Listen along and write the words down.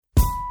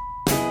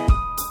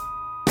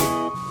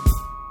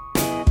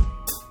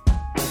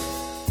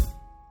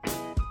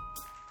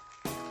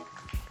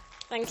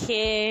Thank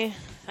you.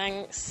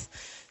 Thanks.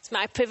 It's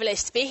my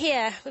privilege to be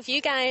here with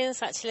you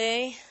guys,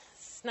 actually.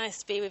 It's nice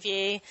to be with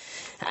you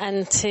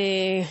and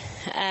to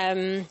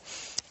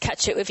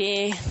catch up with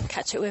you,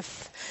 catch up with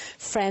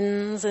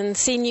friends and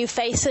see new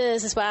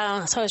faces as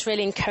well. It's always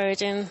really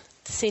encouraging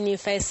to see new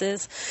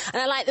faces. And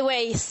I like the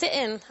way you're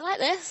sitting. I like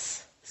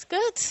this. It's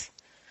good.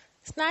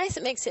 It's nice.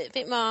 It makes it a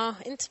bit more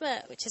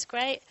intimate, which is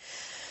great.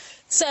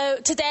 So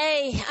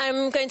today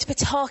I'm going to be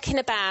talking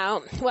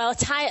about, the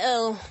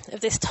title of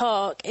this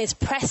talk is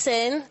Press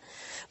In,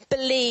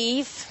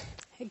 Believe,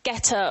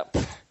 Get Up.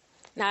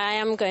 Now I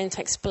am going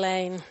to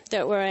explain,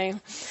 don't worry.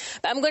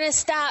 But I'm going to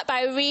start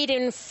by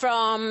reading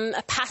from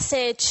a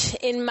passage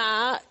in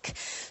Mark.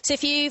 So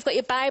if you've got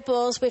your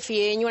Bibles with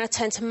you and you want to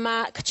turn to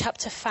Mark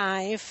chapter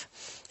 5,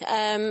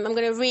 I'm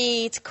going to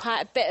read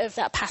quite a bit of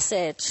that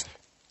passage.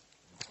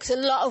 Because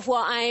a lot of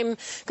what I'm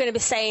going to be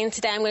saying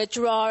today, I'm going to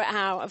draw it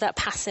out of that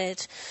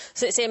passage.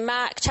 So it's in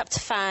Mark chapter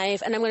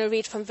 5, and I'm going to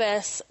read from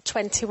verse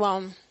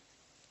 21.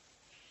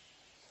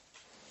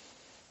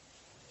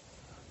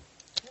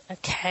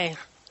 Okay.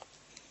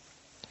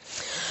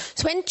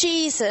 So when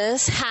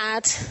Jesus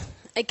had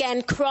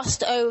again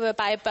crossed over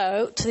by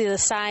boat to the other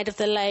side of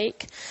the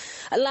lake,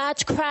 a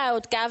large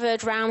crowd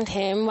gathered round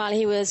him while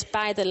he was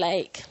by the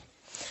lake.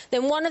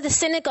 Then one of the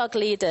synagogue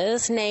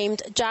leaders,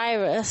 named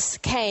Jairus,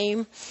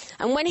 came,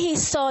 and when he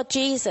saw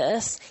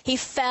Jesus, he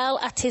fell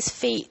at his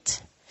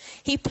feet.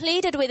 He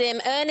pleaded with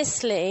him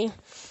earnestly,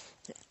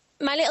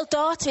 "My little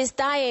daughter is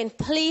dying.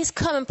 Please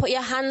come and put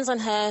your hands on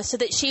her so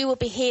that she will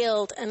be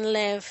healed and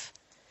live."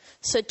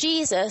 So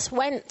Jesus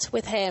went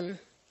with him.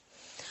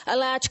 A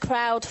large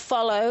crowd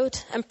followed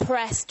and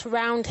pressed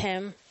round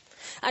him.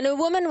 And a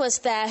woman was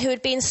there who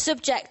had been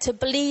subject to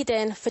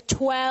bleeding for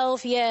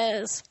 12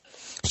 years.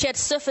 She had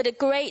suffered a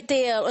great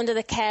deal under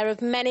the care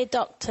of many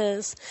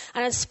doctors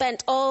and had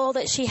spent all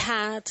that she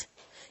had.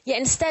 Yet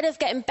instead of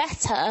getting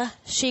better,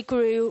 she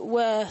grew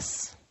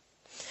worse.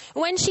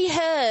 When she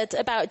heard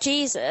about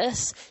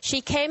Jesus,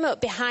 she came up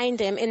behind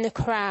him in the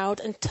crowd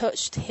and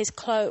touched his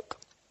cloak.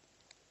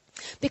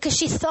 Because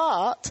she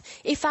thought,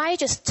 if I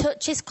just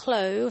touch his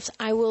clothes,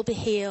 I will be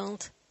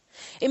healed.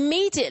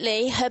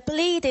 Immediately, her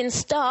bleeding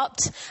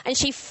stopped and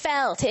she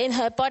felt in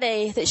her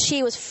body that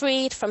she was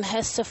freed from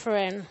her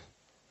suffering.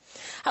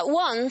 At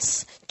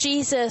once,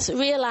 Jesus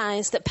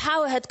realized that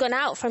power had gone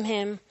out from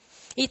him.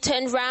 He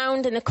turned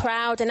round in the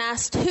crowd and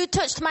asked, "Who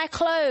touched my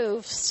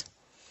clothes?"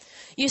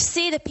 "You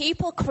see the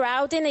people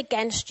crowding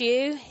against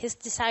you," his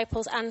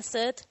disciples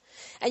answered,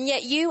 "and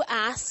yet you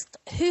asked,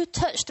 'Who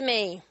touched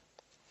me?'"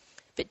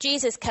 But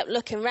Jesus kept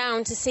looking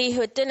round to see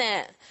who had done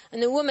it.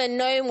 And the woman,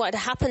 knowing what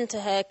had happened to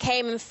her,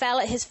 came and fell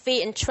at his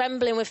feet and,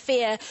 trembling with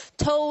fear,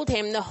 told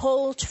him the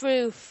whole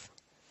truth.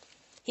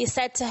 He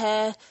said to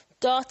her,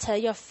 "Daughter,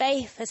 your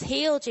faith has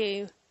healed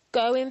you.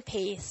 Go in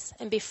peace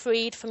and be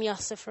freed from your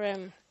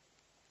suffering."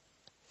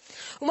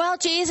 While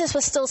Jesus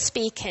was still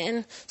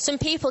speaking, some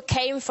people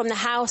came from the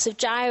house of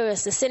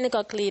Jairus, the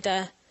synagogue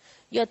leader.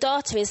 "Your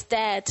daughter is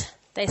dead,"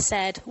 they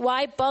said.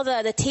 "Why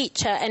bother the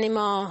teacher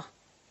anymore?"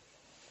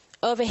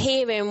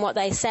 Overhearing what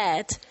they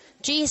said,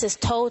 Jesus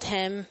told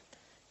him,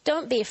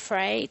 "Don't be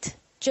afraid,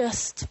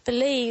 just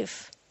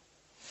believe."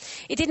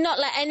 He did not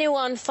let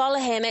anyone follow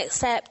him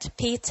except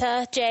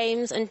Peter,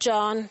 James, and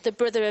John, the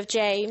brother of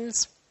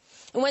James.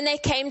 And when they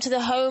came to the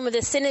home of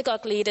the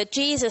synagogue leader,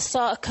 Jesus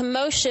saw a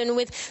commotion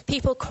with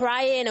people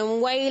crying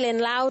and wailing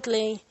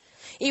loudly.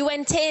 He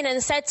went in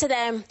and said to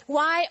them,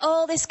 "Why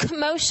all this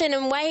commotion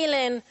and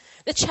wailing?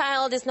 The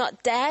child is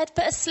not dead,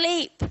 but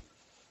asleep."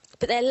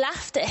 But they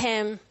laughed at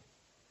him.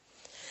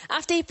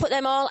 After he put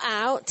them all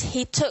out,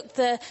 he took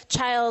the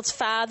child's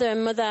father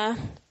and mother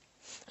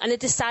and the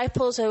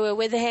disciples who were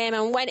with him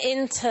and went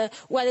into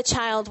where the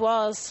child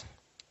was.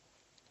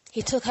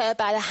 He took her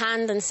by the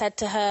hand and said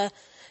to her,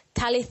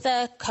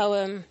 "Talitha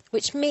koum,"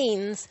 which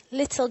means,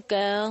 "Little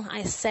girl,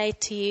 I say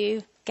to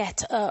you,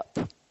 get up."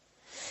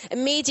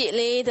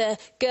 Immediately the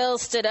girl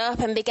stood up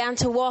and began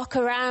to walk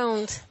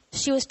around.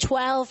 She was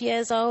 12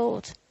 years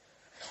old.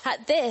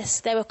 At this,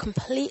 they were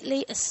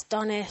completely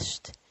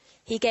astonished.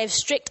 He gave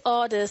strict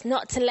orders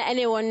not to let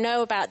anyone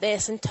know about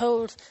this and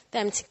told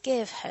them to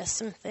give her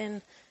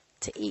something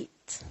to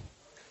eat.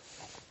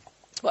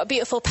 What a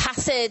beautiful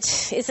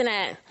passage, isn't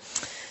it?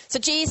 So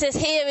Jesus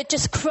here had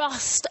just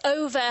crossed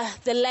over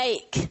the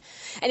lake,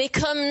 and he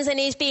comes and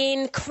he's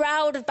being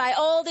crowded by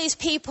all these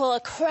people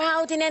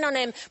crowding in on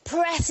him,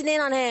 pressing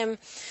in on him.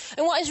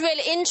 And what is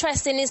really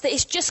interesting is that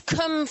he's just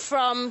come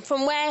from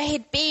where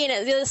he'd been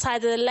at the other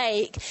side of the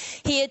lake.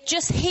 He had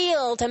just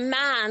healed a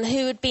man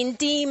who had been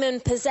demon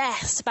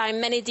possessed by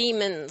many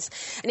demons,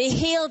 and he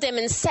healed him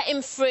and set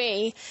him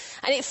free.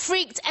 And it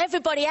freaked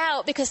everybody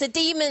out because the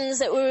demons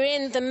that were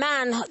in the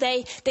man,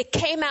 they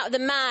came out of the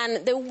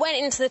man, they went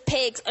into the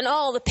pigs, and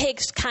all the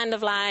pigs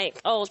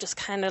just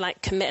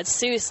committed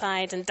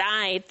suicide and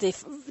died.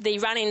 They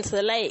ran into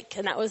the lake,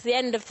 and that was the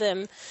end of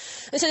them.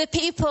 And so the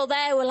people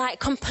there were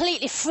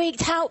completely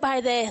freaked out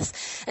by this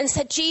and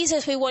said,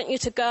 "Jesus, we want you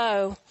to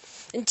go."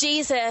 And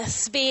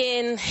Jesus,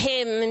 being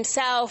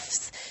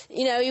himself,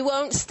 he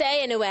won't stay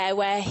anywhere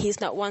where he's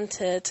not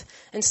wanted.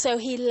 And so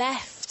he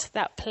left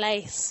that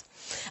place.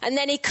 And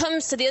then he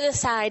comes to the other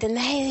side, and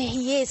there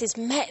he is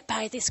met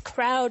by this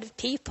crowd of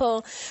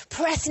people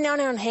pressing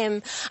on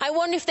him. I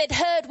wonder if they'd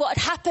heard what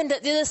had happened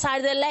at the other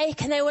side of the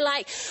lake, and they were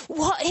like,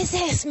 what is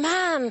this,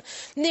 man?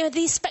 And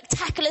these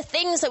spectacular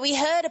things that we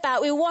heard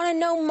about, we want to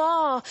know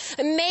more.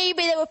 And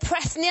maybe they were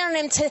pressing in on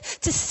him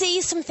to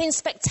see something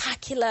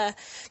spectacular,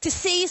 to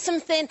see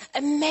something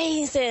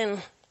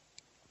amazing.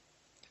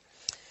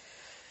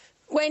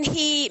 When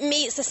he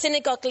meets the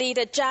synagogue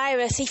leader,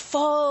 Jairus, he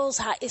falls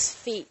at his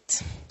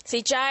feet.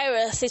 See,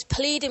 Jairus is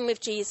pleading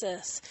with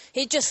Jesus.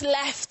 He just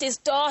left his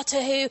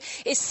daughter who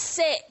is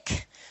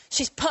sick.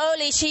 She's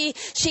poorly. She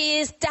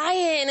is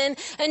dying.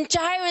 And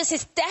Jairus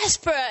is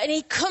desperate. And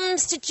he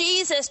comes to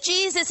Jesus.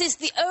 Jesus is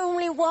the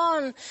only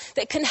one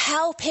that can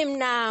help him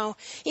now.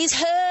 He's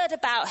heard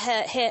about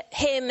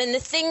him and the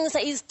things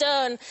that he's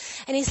done.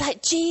 And he's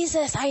like,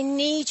 Jesus, I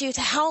need you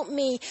to help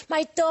me.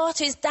 My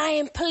daughter is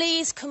dying.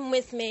 Please come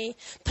with me.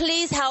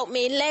 Please help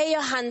me. Lay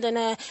your hand on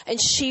her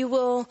and she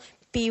will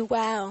be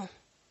well.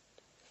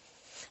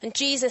 And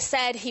Jesus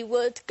said he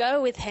would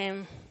go with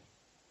him.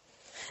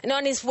 And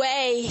on his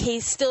way,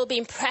 he's still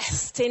being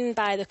pressed in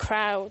by the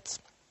crowds.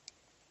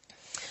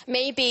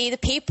 Maybe the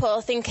people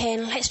are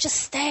thinking, let's just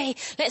stay.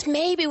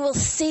 Maybe we'll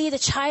see the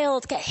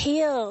child get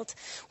healed.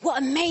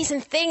 What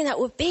amazing thing that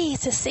would be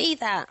to see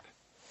that.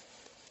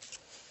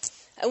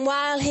 And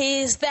while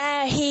he's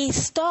there, he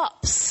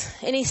stops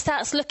and he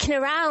starts looking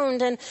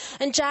around. And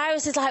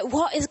Jairus is like,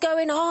 what is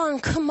going on?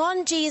 Come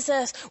on,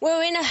 Jesus.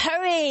 We're in a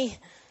hurry.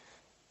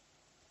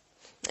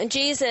 And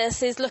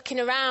Jesus is looking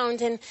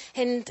around and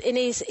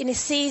he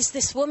sees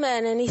this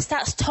woman and he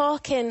starts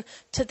talking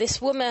to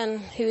this woman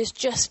who has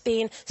just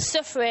been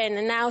suffering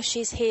and now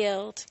she's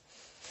healed.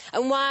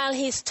 And while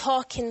he's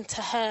talking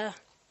to her,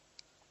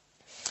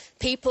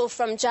 people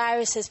from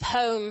Jairus'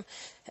 home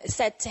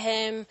said to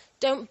him,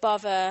 don't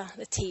bother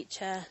the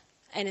teacher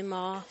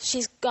anymore.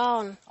 She's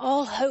gone.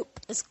 All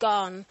hope is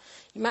gone.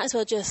 You might as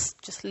well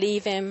just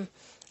leave him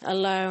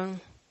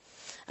alone.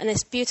 And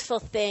this beautiful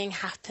thing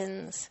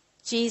happens.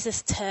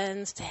 Jesus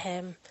turns to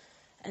him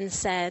and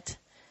said,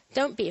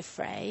 don't be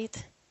afraid,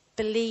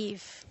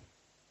 believe.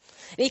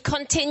 And he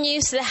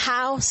continues to the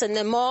house and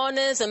the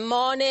mourners are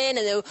mourning and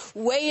the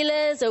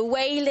wailers are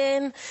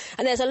wailing.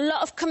 And there's a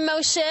lot of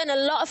commotion, a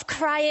lot of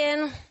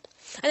crying.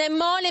 And they're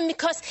mourning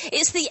because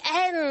it's the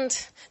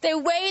end. They're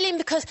wailing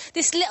because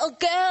this little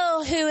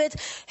girl who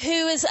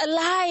is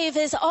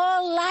alive,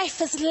 all life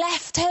has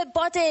left her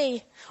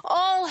body.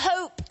 All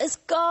hope is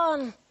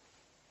gone.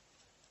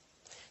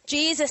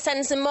 Jesus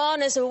sends the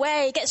mourners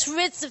away, gets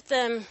rid of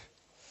them,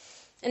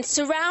 and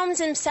surrounds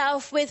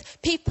himself with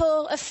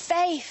people of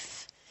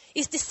faith,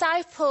 his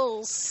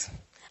disciples.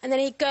 And then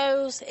he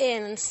goes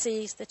in and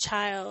sees the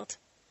child.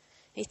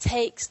 He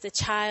takes the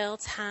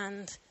child's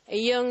hand, a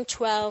young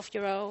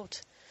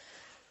 12-year-old.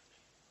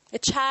 A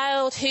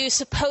child who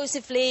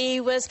supposedly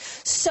was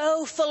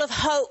so full of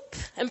hope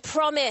and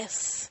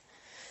promise.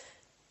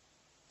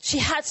 She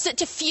had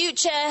such a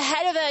future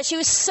ahead of her. She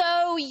was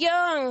so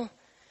young.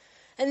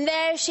 And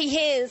there she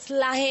is,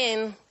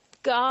 lying,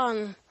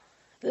 gone,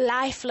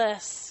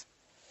 lifeless.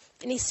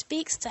 And he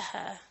speaks to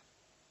her.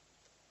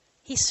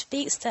 He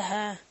speaks to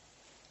her.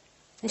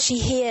 And she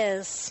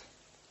hears.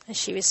 And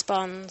she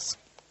responds.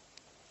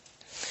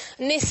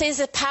 And this is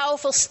a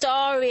powerful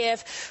story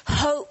of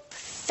hope,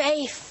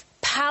 faith,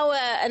 power,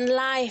 and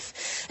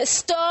life. A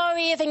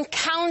story of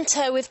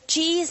encounter with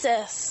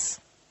Jesus.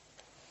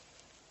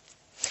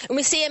 And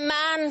we see a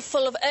man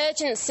full of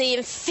urgency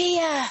and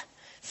fear,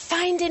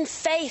 finding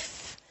faith.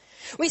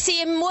 We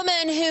see a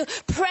woman who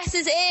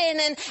presses in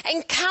and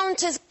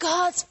encounters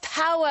God's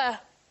power.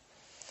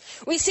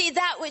 We see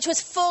that which was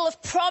full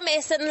of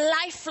promise and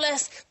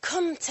lifeless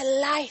come to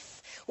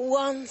life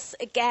once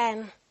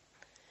again.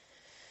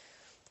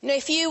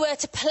 If you were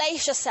to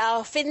place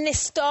yourself in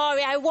this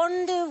story, I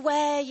wonder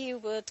where you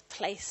would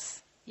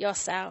place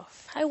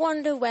yourself. I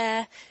wonder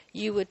where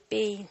you would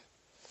be.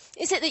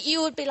 Is it that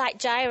you would be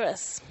like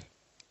Jairus,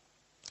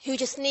 who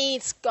just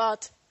needs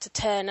God to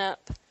turn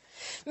up?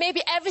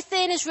 Maybe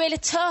everything is really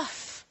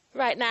tough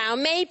right now.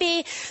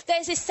 Maybe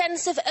there's this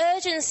sense of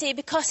urgency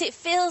because it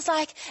feels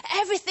like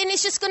everything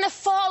is just going to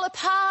fall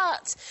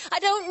apart. I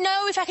don't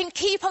know if I can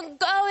keep on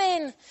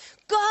going.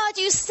 God,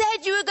 you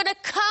said you were going to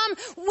come.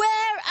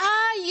 Where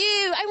are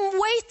you? I'm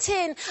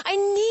waiting. I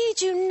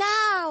need you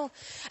now.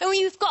 And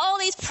we've got all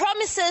these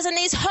promises and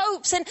these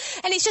hopes and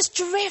it's just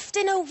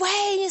drifting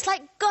away. And it's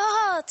like,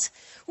 God,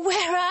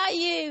 where are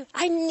you?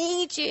 I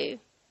need you.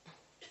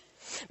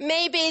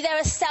 Maybe there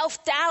are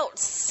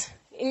self-doubts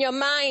in your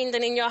mind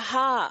and in your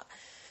heart.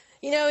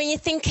 And you're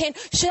thinking,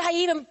 should I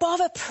even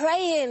bother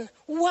praying?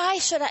 Why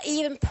should I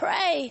even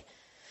pray?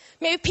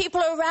 Maybe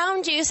people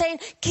around you saying,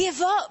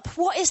 give up.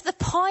 What is the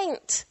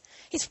point?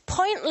 It's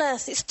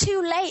pointless. It's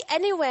too late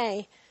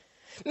anyway.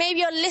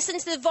 Maybe you're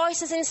listening to the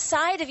voices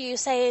inside of you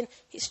saying,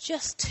 it's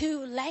just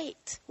too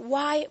late.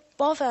 Why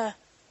bother?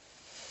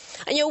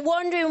 And you're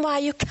wondering why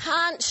you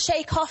can't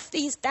shake off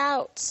these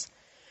doubts.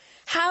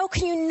 How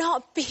can you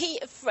not be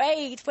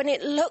afraid when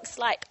it looks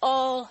like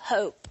all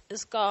hope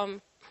is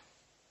gone?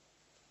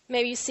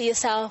 Maybe you see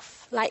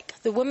yourself like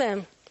the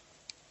woman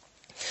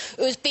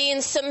who's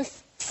been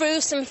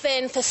through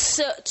something for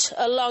such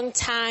a long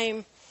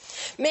time.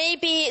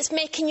 Maybe it's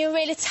making you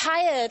really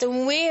tired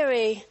and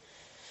weary.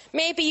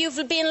 Maybe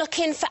you've been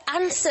looking for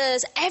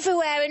answers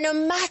everywhere, and no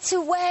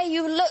matter where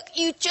you look,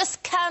 you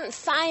just can't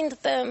find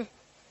them.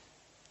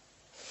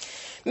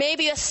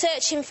 Maybe you're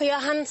searching for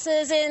your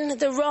answers in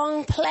the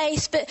wrong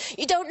place, but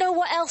you don't know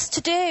what else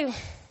to do.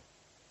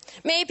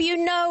 Maybe you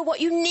know what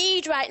you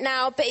need right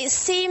now, but it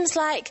seems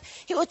like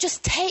it will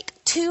just take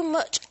too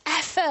much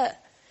effort.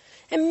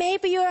 And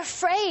maybe you're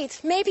afraid.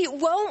 Maybe it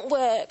won't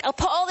work. I'll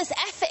put all this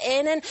effort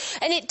in and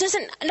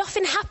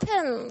nothing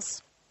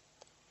happens.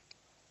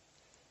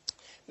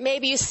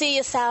 Maybe you see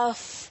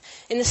yourself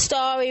in the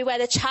story where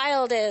the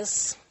child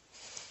is,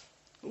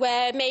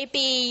 where maybe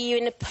you're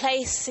in a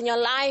place in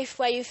your life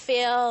where you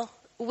feel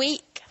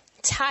weak,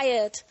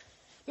 tired,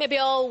 maybe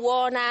all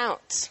worn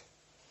out.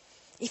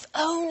 If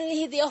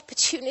only the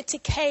opportunity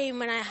came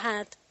when I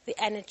had the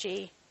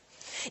energy.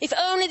 If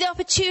only the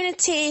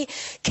opportunity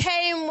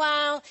came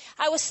while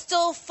I was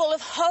still full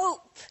of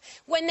hope,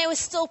 when there was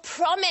still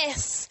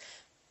promise.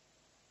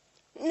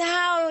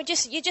 Now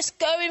you're just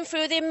going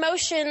through the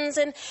emotions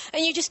and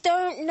you just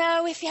don't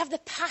know if you have the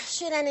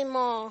passion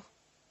anymore.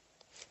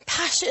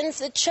 Passion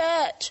for the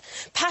church,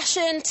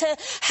 passion to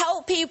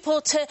help people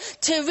to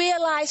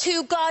realise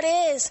who God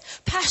is,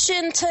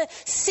 passion to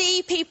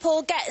see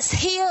people get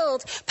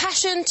healed,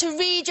 passion to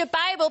read your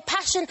Bible,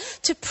 passion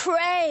to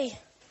pray.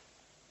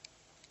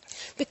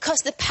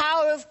 Because the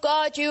power of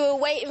God you were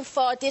waiting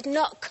for did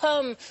not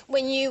come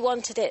when you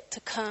wanted it to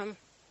come.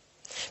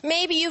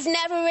 Maybe you've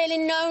never really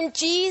known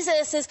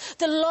Jesus as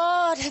the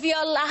Lord of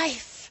your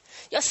life,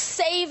 your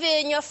Saviour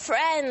and your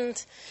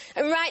friend.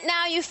 And right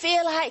now you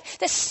feel like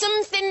there's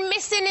something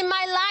missing in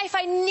my life.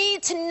 I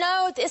need to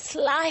know this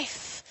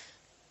life.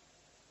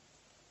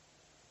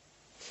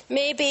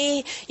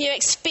 Maybe you're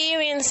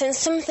experiencing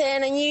something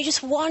and you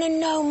just want to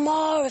know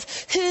more of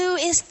who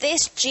is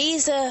this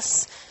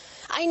Jesus.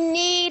 I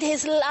need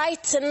his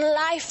light and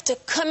life to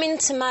come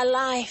into my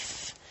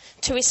life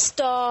to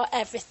restore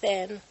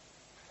everything.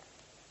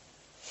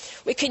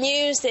 We can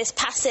use this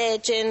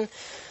passage in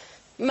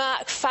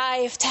Mark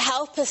 5 to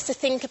help us to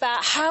think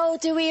about how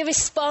do we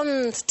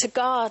respond to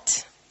God?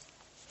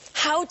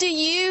 How do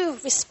you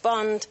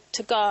respond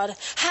to God?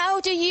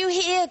 How do you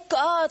hear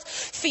God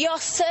for your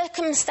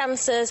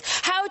circumstances?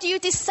 How do you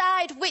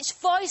decide which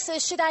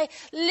voices should I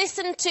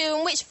listen to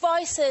and which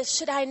voices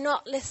should I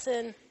not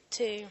listen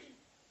to?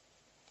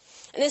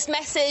 And this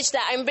message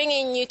that I'm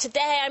bringing you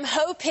today, I'm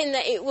hoping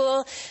that it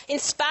will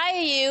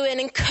inspire you and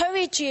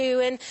encourage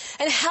you and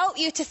help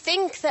you to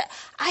think that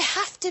I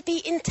have to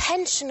be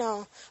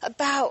intentional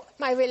about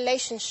my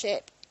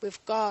relationship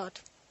with God.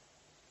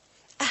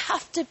 I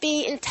have to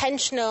be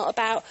intentional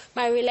about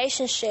my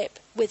relationship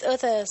with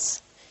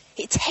others.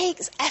 It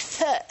takes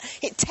effort.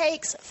 It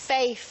takes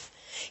faith.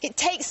 It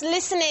takes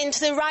listening to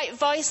the right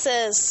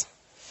voices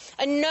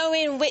and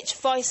knowing which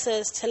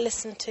voices to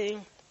listen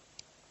to.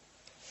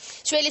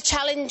 It's really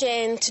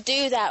challenging to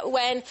do that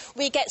when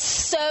we get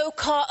so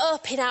caught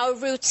up in our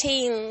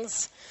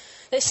routines.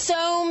 There's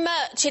so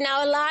much in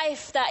our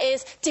life that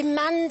is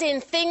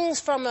demanding things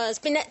from us,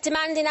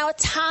 demanding our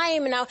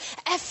time and our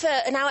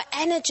effort and our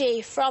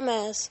energy from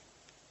us.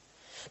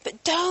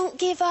 But don't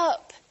give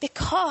up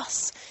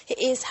because it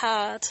is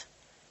hard.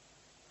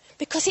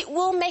 Because it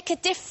will make a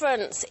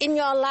difference in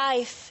your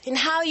life, in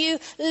how you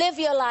live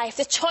your life,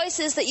 the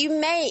choices that you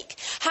make,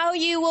 how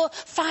you will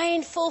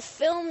find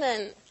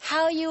fulfillment,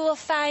 how you will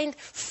find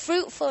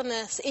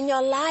fruitfulness in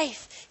your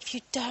life if you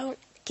don't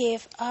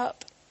give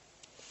up.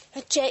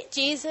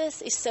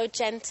 Jesus is so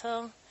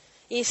gentle.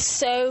 He is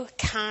so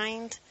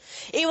kind.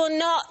 He will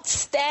not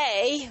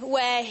stay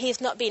where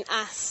he's not been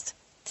asked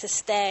to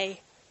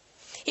stay.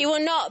 He will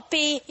not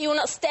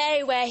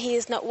stay where he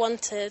is not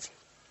wanted.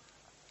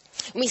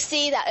 We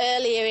see that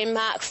earlier in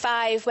Mark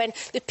 5 when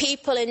the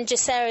people in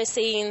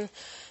Gerasene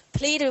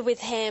pleaded with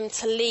him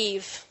to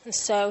leave, and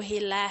so he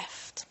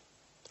left.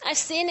 I've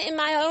seen it in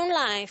my own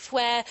life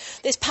where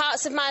there's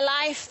parts of my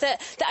life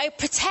that I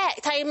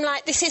protect. I'm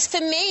like, this is for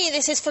me,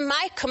 this is for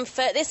my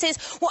comfort, this is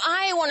what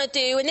I want to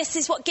do, and this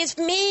is what gives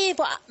me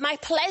my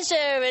pleasure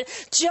and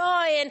joy,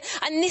 and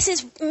this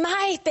is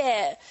my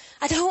bit.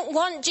 I don't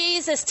want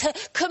Jesus to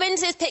come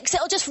into this pit because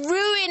it'll just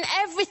ruin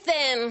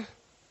everything.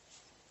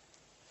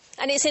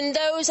 And it's in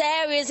those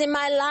areas in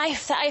my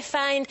life that I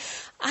find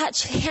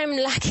actually I'm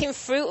lacking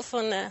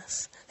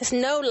fruitfulness. There's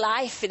no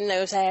life in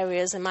those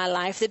areas in my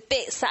life. The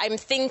bits that I'm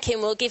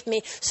thinking will give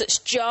me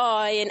such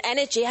joy and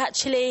energy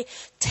actually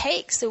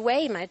takes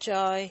away my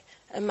joy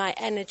and my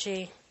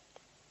energy.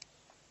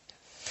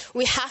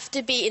 We have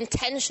to be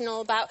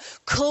intentional about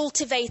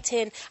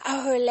cultivating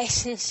our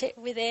relationship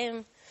with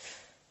him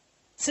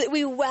so that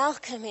we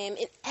welcome him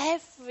in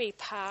every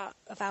part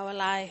of our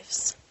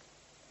lives.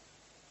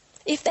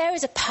 If there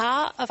is a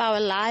part of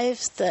our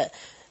lives that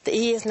that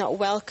he is not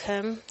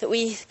welcome, that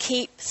we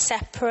keep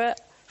separate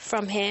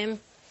from him,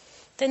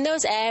 then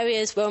those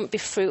areas won't be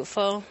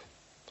fruitful.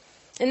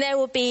 And there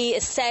will be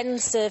a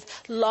sense of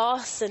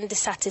loss and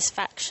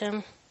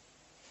dissatisfaction.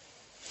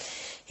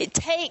 It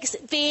takes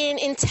being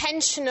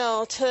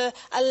intentional to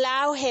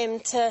allow him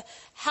to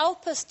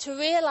help us to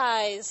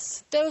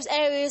realise those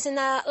areas in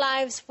our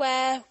lives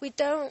where we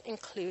don't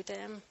include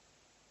him.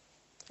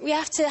 We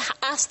have to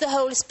ask the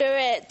Holy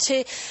Spirit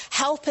to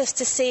help us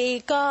to see,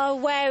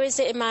 God, where is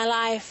it in my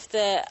life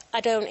that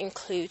I don't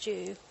include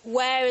you?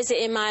 Where is it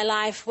in my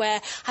life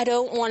where I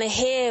don't want to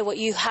hear what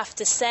you have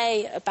to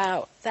say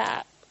about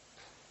that?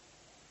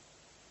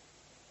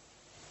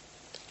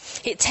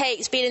 It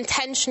takes being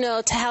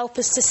intentional to help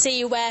us to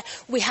see where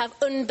we have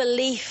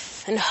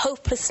unbelief and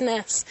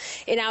hopelessness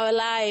in our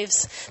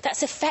lives.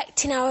 That's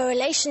affecting our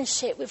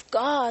relationship with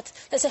God.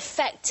 That's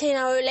affecting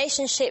our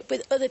relationship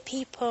with other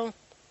people.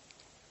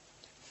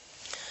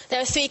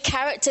 There are 3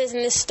 characters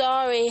in this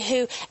story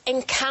who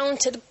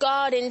encountered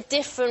God in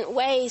different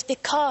ways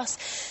because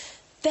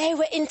they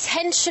were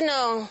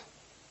intentional.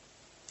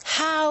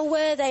 How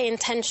were they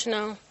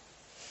intentional?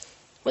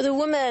 Well, the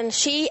woman,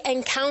 she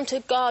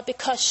encountered God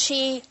because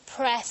she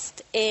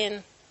pressed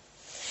in.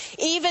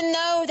 Even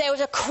though there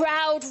was a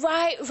crowd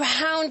right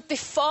round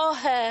before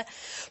her,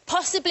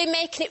 possibly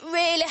making it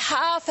really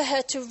hard for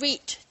her to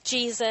reach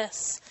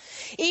Jesus.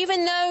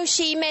 Even though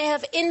she may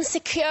have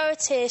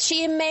insecurities,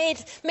 she may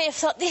have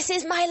thought, this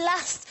is my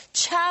last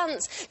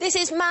chance. This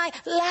is my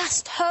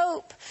last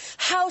hope.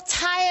 How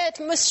tired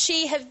must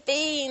she have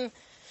been?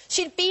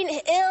 She'd been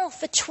ill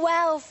for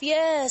 12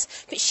 years,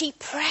 but she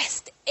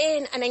pressed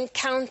in and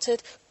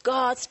encountered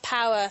God's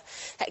power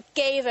that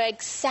gave her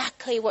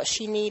exactly what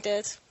she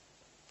needed.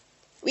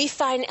 We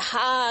find it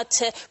hard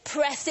to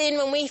press in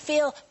when we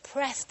feel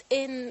pressed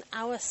in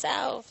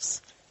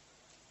ourselves.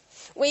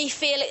 We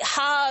feel it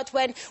hard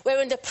when we're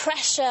under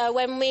pressure,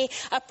 when we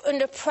are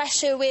under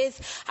pressure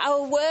with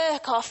our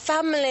work or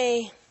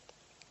family.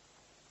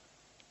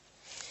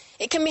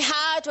 It can be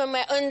hard when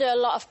we're under a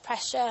lot of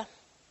pressure.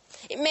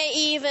 It may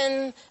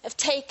even have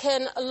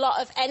taken a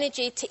lot of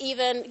energy to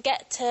even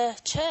get to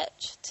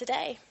church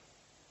today.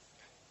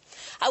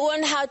 I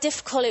wonder how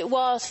difficult it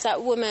was for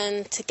that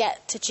woman to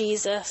get to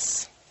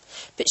Jesus.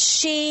 But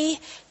she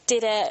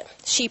did it.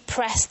 She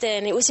pressed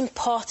in. It was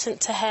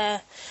important to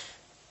her.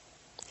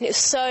 And it was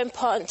so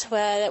important to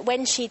her that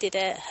when she did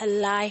it, her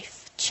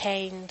life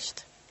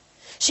changed.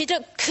 She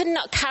could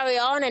not carry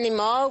on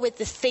anymore with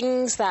the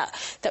things that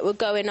were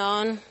going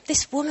on.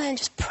 This woman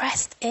just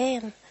pressed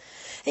in.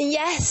 And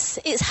yes,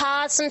 it's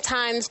hard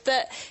sometimes,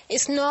 but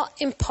it's not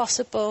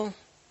impossible.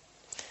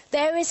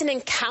 There is an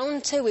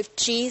encounter with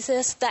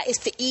Jesus that is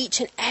for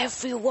each and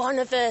every one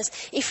of us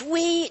if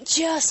we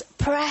just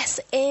press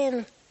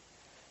in.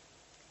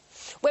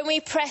 When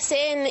we press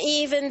in,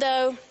 even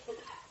though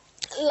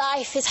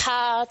life is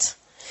hard,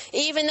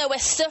 even though we're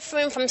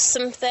suffering from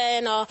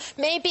something, or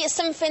maybe it's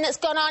something that's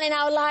gone on in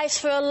our lives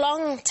for a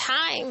long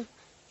time,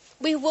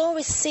 we will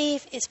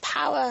receive his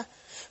power.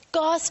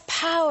 God's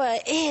power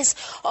is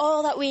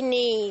all that we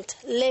need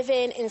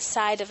living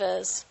inside of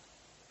us.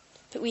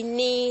 But we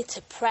need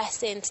to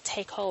press in to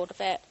take hold of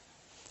it.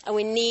 And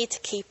we need to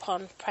keep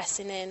on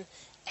pressing in,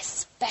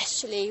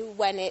 especially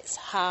when it's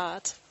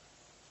hard.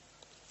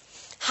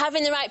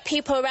 Having the right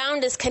people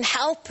around us can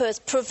help us,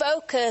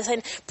 provoke us,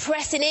 and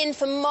pressing in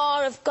for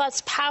more of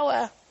God's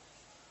power.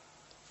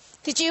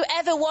 Did you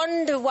ever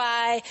wonder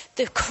why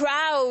the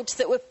crowd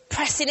that were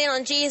pressing in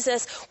on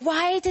Jesus,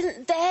 why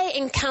didn't they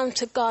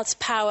encounter God's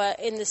power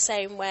in the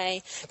same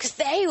way? Because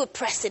they were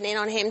pressing in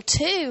on him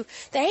too.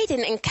 They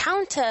didn't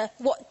encounter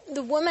what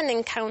the woman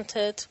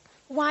encountered.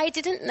 Why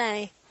didn't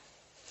they?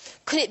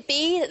 Could it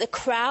be that the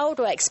crowd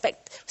were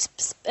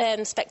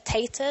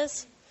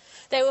spectators?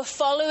 They were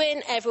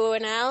following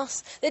everyone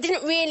else. They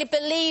didn't really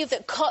believe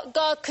that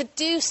God could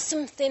do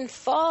something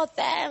for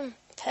them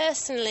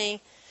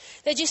personally.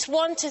 They just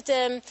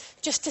wanted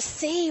just to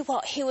see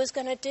what he was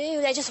going to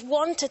do. They just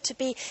wanted to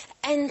be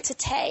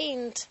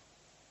entertained.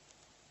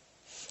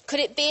 Could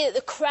it be that the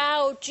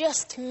crowd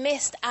just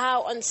missed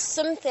out on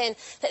something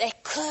that they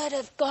could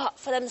have got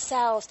for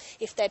themselves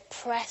if they'd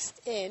pressed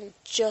in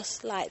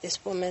just like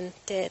this woman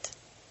did?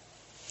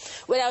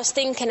 When I was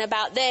thinking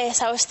about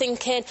this, I was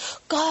thinking,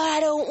 God, I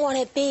don't want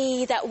to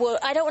be that.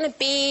 I don't want to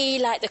be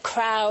like the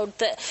crowd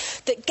that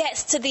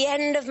gets to the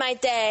end of my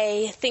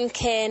day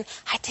thinking,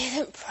 I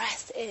didn't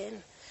press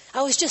in.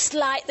 I was just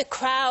like the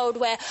crowd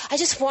where I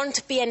just want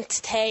to be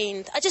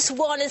entertained. I just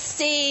want to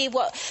see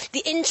what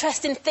the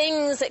interesting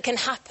things that can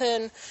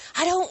happen.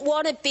 I don't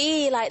want to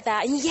be like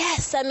that. And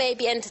yes, I may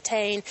be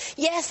entertained.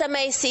 Yes, I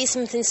may see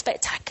something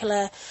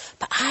spectacular.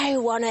 But I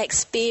want to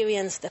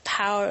experience the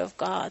power of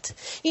God.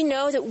 You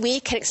know that we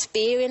can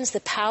experience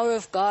the power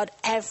of God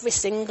every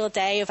single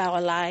day of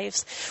our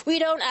lives. We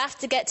don't have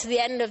to get to the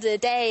end of the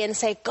day and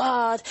say,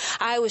 God,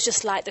 I was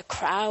just like the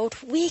crowd.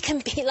 We can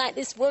be like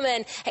this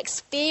woman,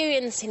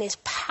 experiencing his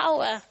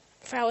power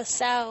for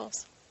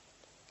ourselves.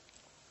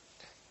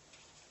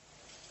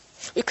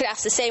 We could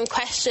ask the same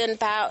question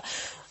about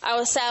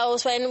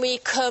ourselves when we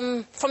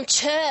come from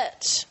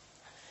church.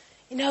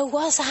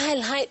 Was I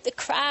like the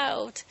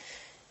crowd?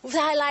 Was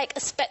I like a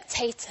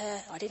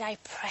spectator? Or did I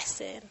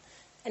press in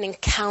and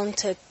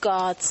encounter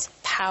God's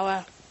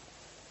power?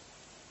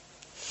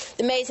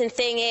 The amazing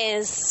thing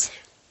is,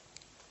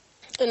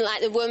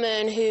 unlike the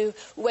woman who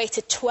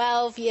waited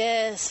 12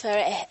 years for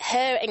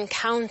her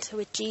encounter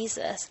with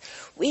Jesus,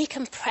 we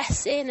can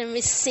press in and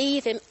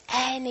receive him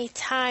any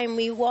time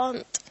we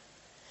want.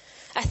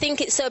 I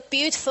think it's so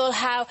beautiful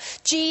how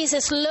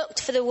Jesus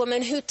looked for the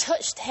woman who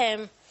touched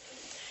him.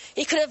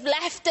 He could have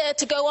left her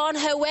to go on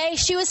her way.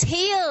 She was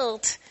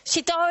healed.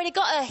 She'd already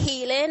got her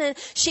healing and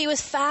she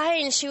was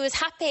fine. She was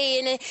happy,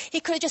 and he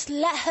could have just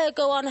let her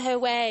go on her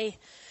way.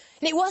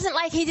 And it wasn't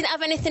like he didn't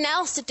have anything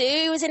else to do.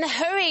 He was in a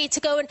hurry to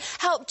go and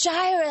help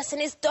Jairus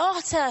and his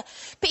daughter.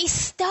 But he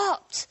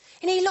stopped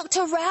and he looked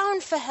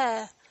around for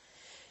her.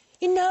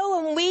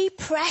 When we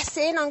press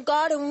in on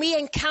God and we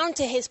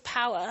encounter his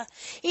power,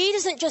 he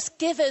doesn't just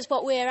give us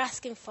what we're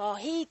asking for.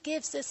 He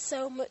gives us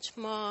so much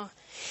more.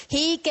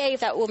 He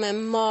gave that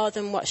woman more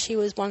than what she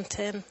was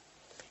wanting.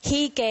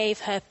 He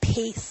gave her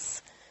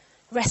peace,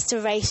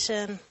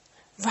 restoration,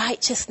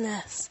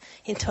 righteousness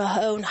into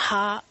her own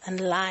heart and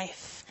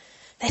life.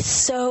 There's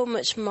so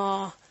much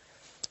more.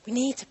 We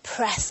need to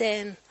press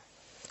in.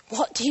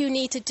 What do you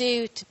need to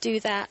do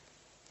that?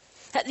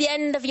 At the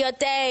end of your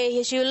day,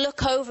 as you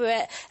look over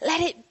it, let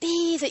it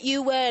be that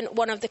you weren't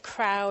one of the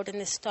crowd in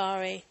this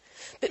story.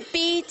 But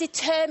be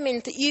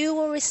determined that you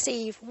will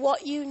receive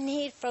what you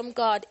need from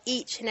God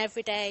each and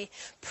every day.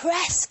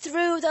 Press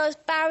through those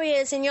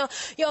barriers in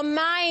your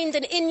mind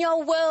and in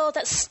your world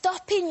that's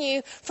stopping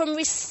you from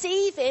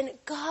receiving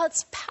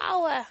God's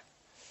power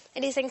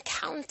and his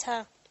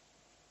encounter.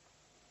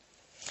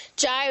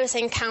 Jairus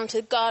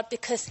encountered God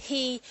because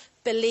he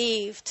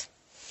believed.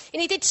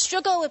 And he did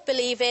struggle with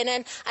believing,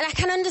 and I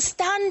can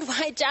understand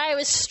why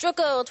Jairus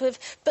struggled with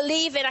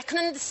believing. I can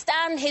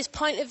understand his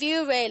point of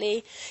view,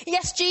 really. He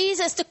asked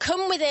Jesus to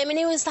come with him, and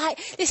he was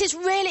like, this is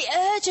really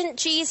urgent,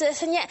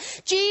 Jesus. And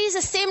yet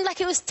Jesus seemed like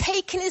he was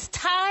taking his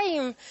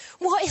time.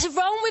 What is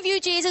wrong with you,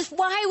 Jesus?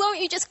 Why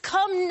won't you just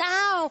come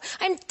now?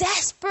 I'm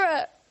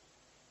desperate.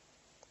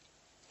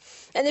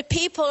 And the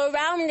people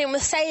around him were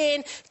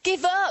saying,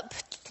 give up.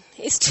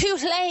 It's too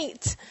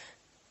late.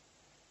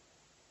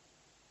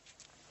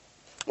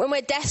 When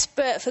we're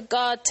desperate for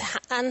God to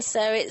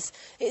answer,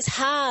 it's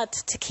hard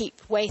to keep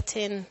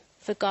waiting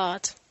for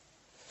God.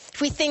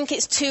 If we think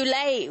it's too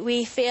late,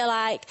 we feel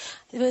like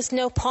there's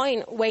no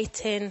point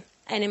waiting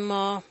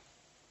anymore.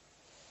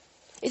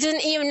 It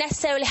doesn't even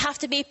necessarily have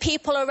to be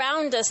people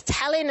around us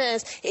telling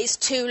us it's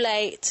too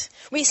late.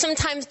 We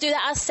sometimes do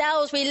that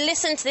ourselves. We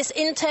listen to this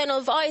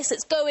internal voice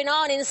that's going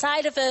on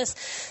inside of us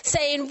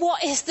saying,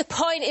 what is the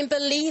point in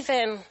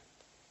believing?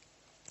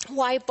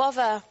 Why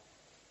bother?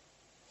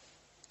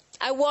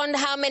 I wonder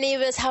how many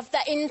of us have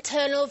that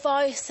internal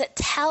voice that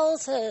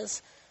tells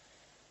us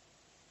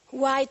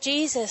why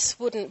Jesus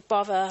wouldn't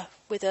bother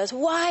with us.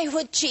 Why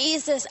would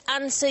Jesus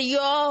answer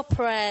your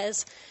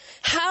prayers?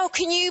 How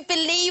can you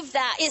believe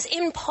that? It's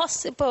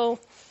impossible.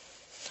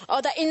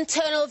 Or that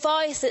internal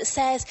voice that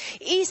says,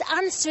 he's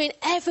answering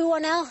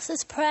everyone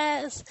else's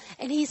prayers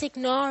and he's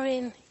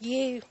ignoring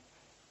you.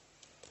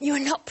 You're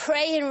not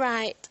praying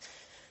right.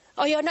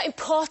 Or you're not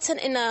important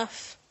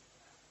enough.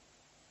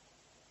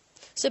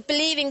 So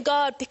believing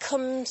God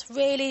becomes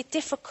really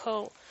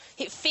difficult.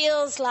 It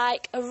feels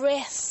like a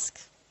risk.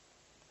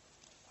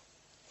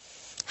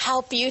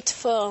 How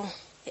beautiful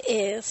it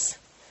is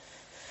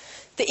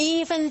that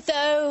even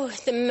though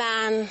the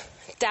man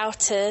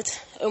doubted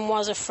and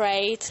was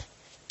afraid,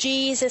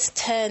 Jesus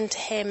turned to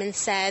him and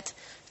said,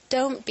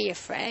 don't be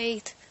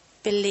afraid,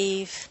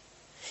 believe.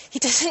 He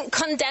doesn't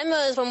condemn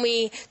us when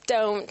we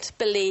don't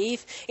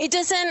believe. He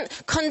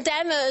doesn't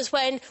condemn us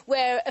when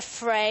we're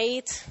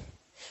afraid.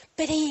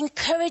 But he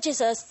encourages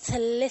us to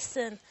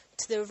listen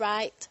to the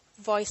right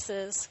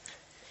voices.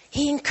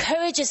 He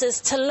encourages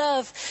us to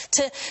love,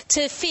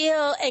 to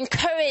feel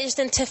encouraged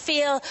and to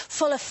feel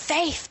full of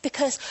faith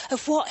because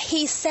of what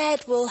he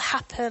said will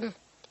happen.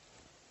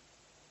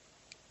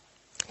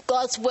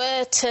 God's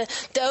word to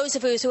those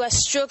of us who are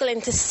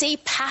struggling to see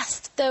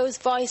past those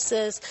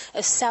voices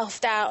of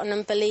self-doubt and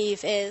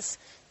unbelief is,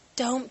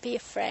 don't be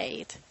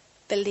afraid,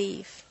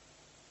 believe.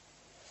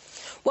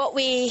 What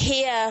we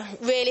hear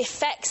really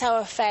affects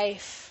our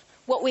faith,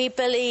 what we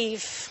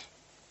believe.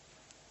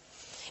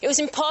 It was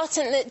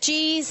important that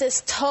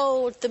Jesus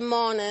told the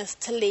mourners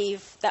to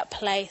leave that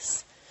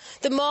place.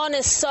 The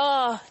mourners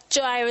saw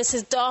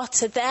Jairus'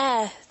 daughter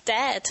there,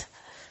 dead.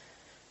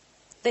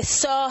 They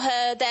saw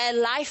her there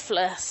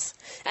lifeless.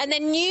 And they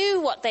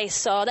knew what they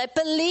saw. They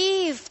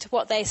believed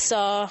what they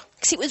saw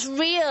because it was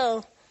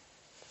real.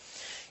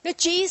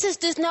 Jesus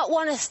does not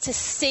want us to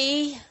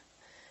see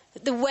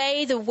the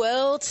way the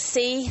world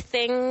see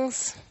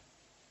things.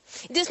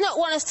 He does not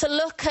want us to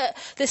look at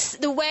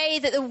the way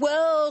that the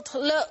world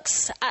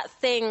looks at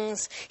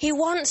things. He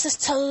wants us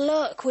to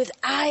look with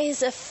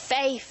eyes of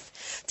faith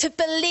To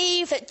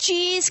believe that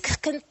Jesus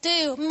can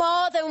do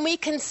more than we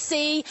can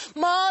see,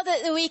 more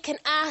than we can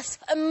ask,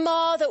 and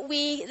more than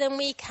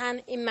we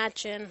can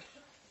imagine.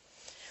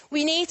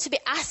 We need to be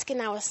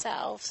asking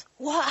ourselves,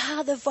 what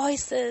are the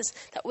voices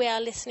that we are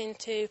listening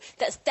to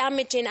that's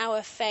damaging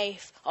our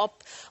faith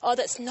or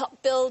that's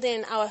not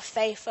building our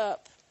faith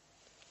up?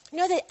 You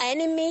know, the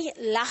enemy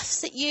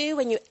laughs at you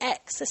when you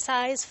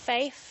exercise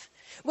faith.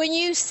 When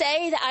you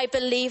say that I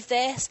believe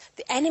this,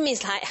 the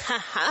enemy's like,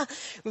 ha,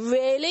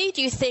 really?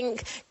 Do you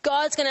think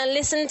God's going to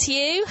listen to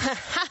you?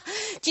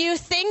 Do you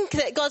think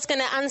that God's going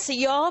to answer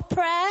your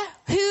prayer?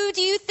 Who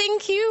do you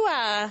think you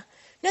are?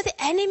 No,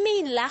 the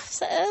enemy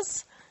laughs at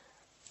us.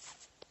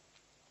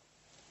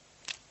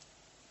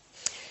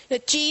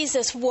 That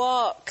Jesus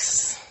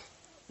walks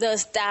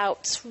those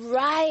doubts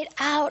right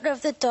out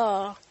of the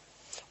door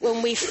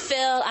when we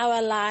fill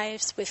our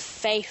lives with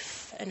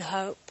faith and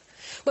hope.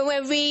 When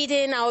we're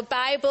reading our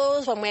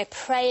Bibles, when we're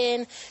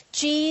praying,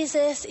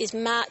 Jesus is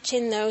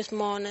marching those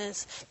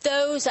mourners,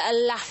 those that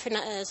are laughing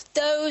at us,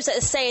 those that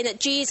are saying that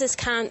Jesus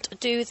can't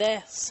do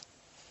this.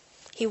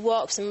 He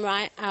walks them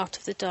right out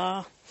of the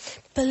door.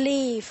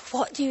 Believe.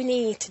 What do you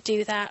need to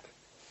do that?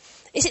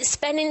 Is it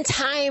spending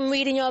time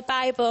reading your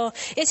Bible?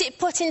 Is it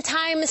putting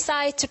time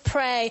aside to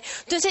pray?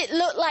 Does it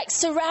look like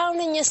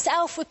surrounding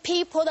yourself with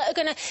people that are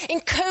going to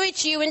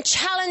encourage you and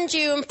challenge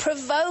you and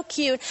provoke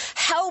you and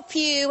help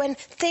you when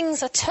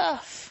things are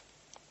tough?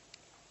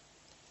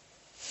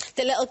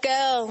 The little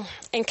girl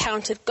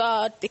encountered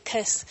God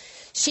because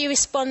she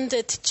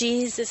responded to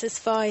Jesus'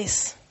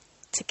 voice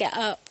to get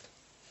up.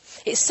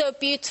 It's so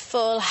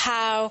beautiful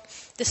how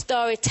the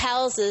story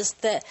tells us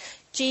that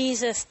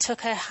Jesus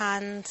took her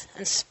hand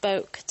and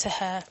spoke to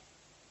her.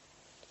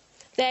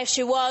 There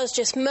she was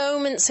just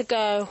moments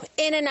ago,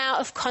 in and out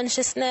of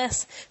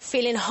consciousness,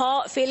 feeling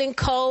hot, feeling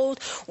cold,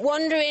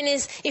 wondering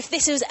if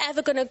this was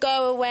ever going to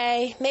go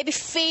away, maybe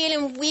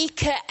feeling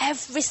weaker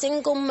every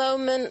single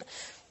moment.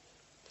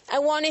 I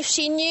wonder if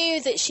she knew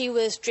that she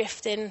was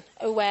drifting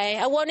away.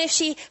 I wonder if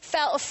she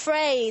felt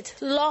afraid,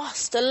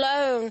 lost,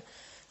 alone,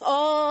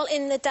 all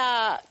in the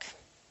dark.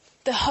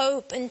 The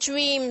hope and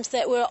dreams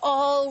that were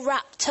all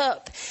wrapped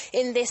up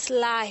in this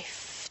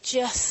life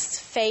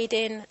just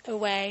fading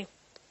away.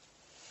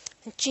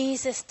 And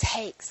Jesus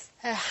takes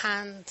her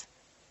hand.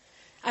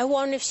 I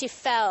wonder if she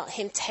felt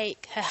him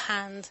take her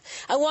hand.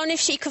 I wonder if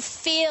she could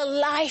feel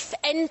life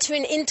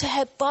entering into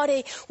her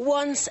body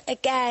once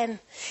again.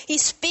 He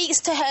speaks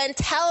to her and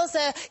tells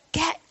her,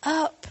 get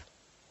up.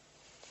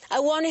 I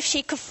wonder if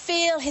she could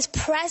feel his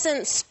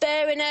presence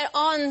spurring her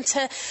on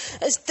to,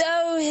 as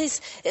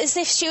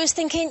if she was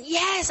thinking,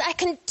 yes, I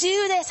can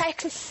do this. I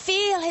can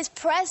feel his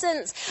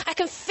presence. I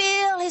can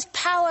feel his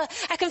power.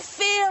 I can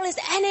feel his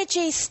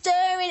energy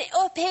stirring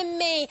up in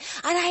me.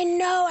 And I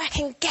know I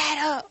can get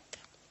up.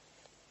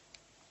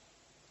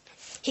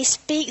 He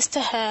speaks to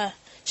her.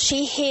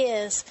 She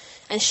hears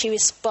and she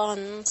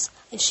responds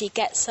and she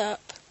gets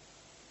up.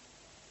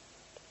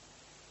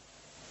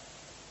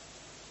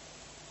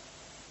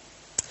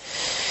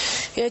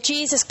 You know,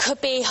 Jesus could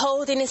be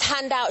holding his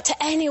hand out to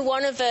any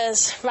one of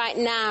us right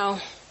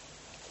now.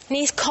 And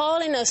he's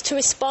calling us to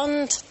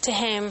respond to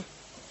him.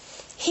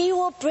 He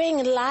will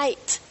bring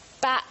light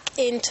back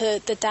into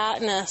the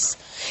darkness.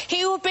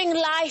 He will bring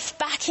life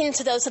back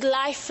into those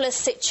lifeless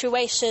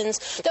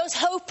situations, those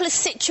hopeless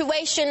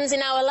situations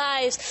in our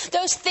lives,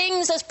 those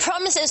things, those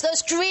promises,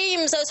 those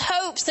dreams, those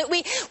hopes that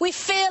we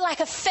feel like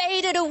have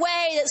faded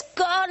away, that's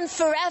gone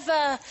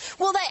forever.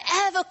 Will they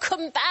ever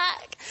come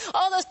back?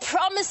 All those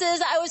promises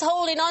that I was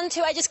holding on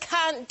to, I just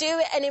can't do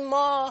it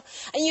anymore.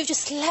 And you've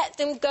just let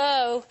them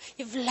go.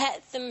 You've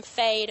let them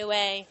fade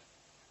away.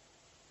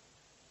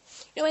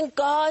 You know, when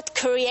God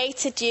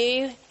created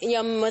you in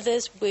your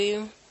mother's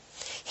womb,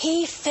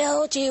 he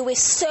filled you with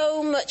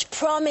so much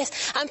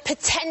promise and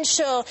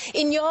potential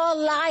in your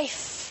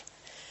life.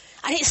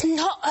 And it's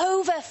not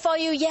over for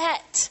you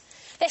yet.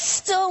 There's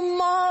still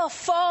more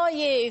for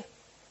you.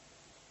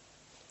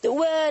 The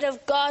word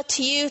of God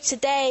to you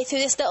today through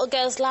this little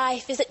girl's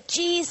life is that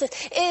Jesus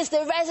is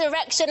the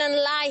resurrection and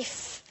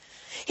life.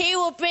 He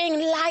will bring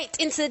light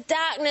into the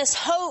darkness,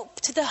 hope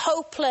to the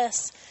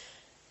hopeless,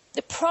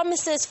 the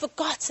promises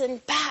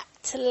forgotten back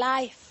to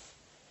life.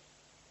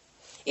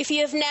 If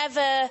you have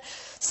never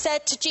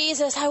said to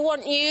Jesus, I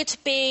want you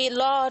to be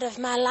Lord of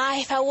my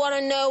life, I want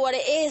to know what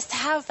it is to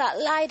have that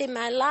light in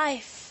my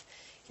life.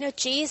 You know,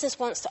 Jesus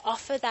wants to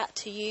offer that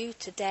to you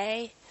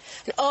today.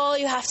 And all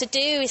you have to do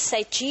is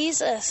say,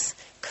 Jesus,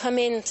 come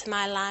into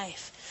my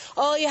life.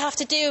 All you have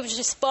to do is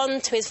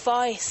respond to his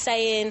voice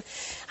saying,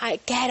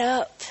 get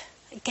up,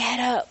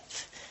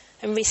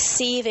 and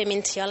receive him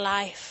into your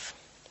life.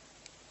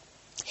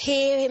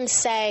 Hear him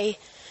say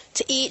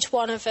to each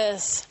one of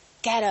us,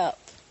 get up.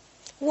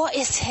 What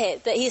is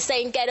it that he's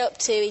saying get up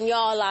to in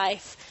your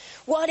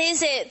life? What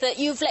is it that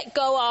you've let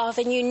go of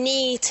and you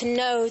need to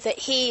know that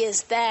he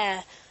is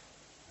there?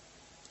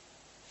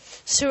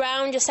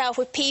 Surround yourself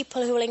with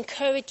people who will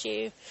encourage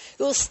you,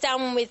 who will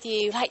stand with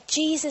you, like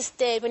Jesus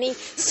did when he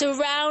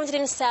surrounded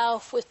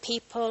himself with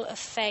people of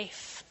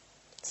faith.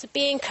 So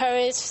be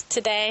encouraged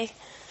today.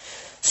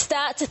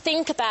 Start to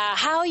think about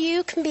how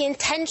you can be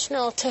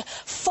intentional to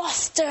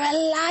foster a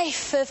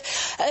life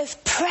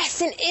of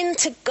pressing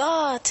into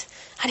God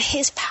and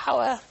his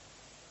power.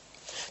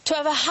 To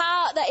have a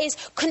heart that is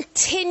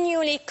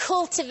continually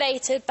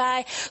cultivated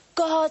by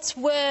God's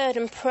word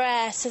and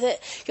prayer, so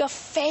that your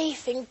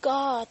faith in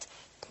God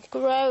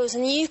grows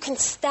and you can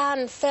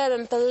stand firm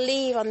and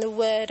believe on the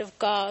word of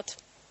God.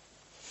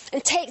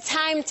 And take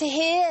time to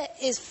hear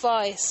his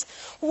voice.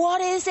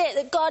 What is it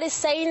that God is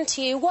saying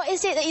to you? What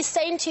is it that he's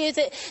saying to you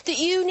that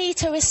you need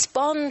to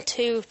respond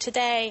to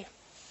today?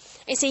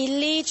 As he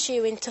leads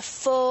you into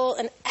full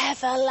and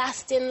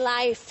everlasting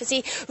life, as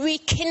he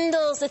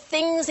rekindles the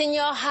things in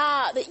your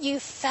heart that you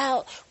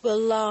felt were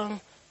long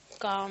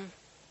gone.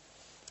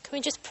 Can we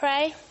just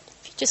pray?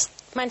 If you just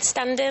mind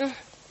standing.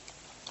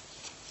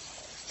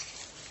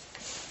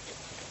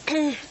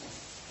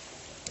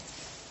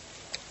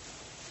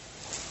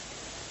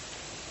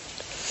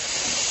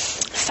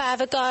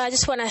 Father God, I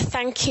just want to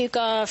thank you,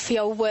 God, for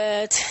your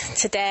word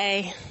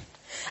today.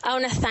 I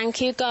want to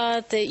thank you,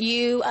 God, that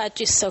you are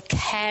just so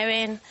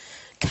caring,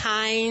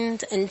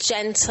 kind and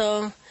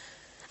gentle.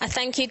 I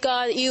thank you,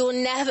 God, that you will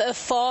never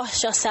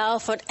force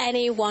yourself on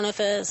any one of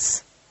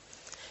us.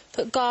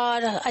 But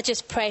God, I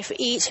just pray for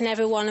each and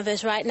every one of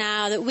us right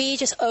now that we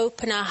just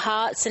open our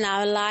hearts and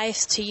our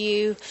lives to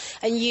you,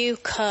 and you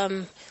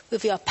come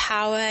with your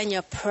power and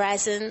your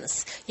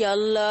presence, your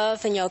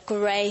love and your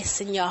grace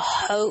and your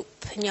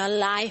hope and your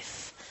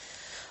life.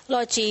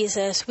 Lord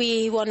Jesus,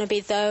 we want to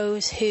be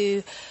those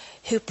who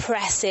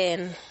press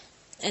in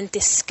and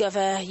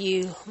discover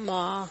you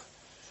more.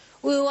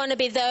 We want to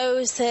be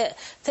those that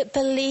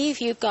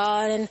believe you,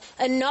 God, and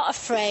are not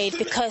afraid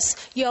because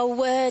your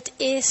word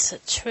is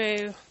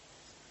true.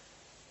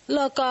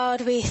 Lord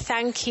God, we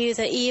thank you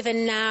that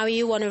even now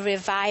you want to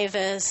revive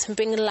us and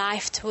bring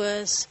life to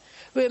us.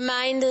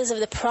 Remind us of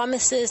the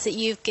promises that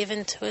you've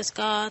given to us,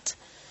 God.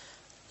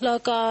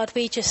 Lord God,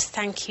 we just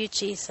thank you,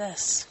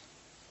 Jesus.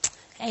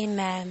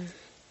 Amen.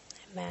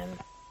 Amen.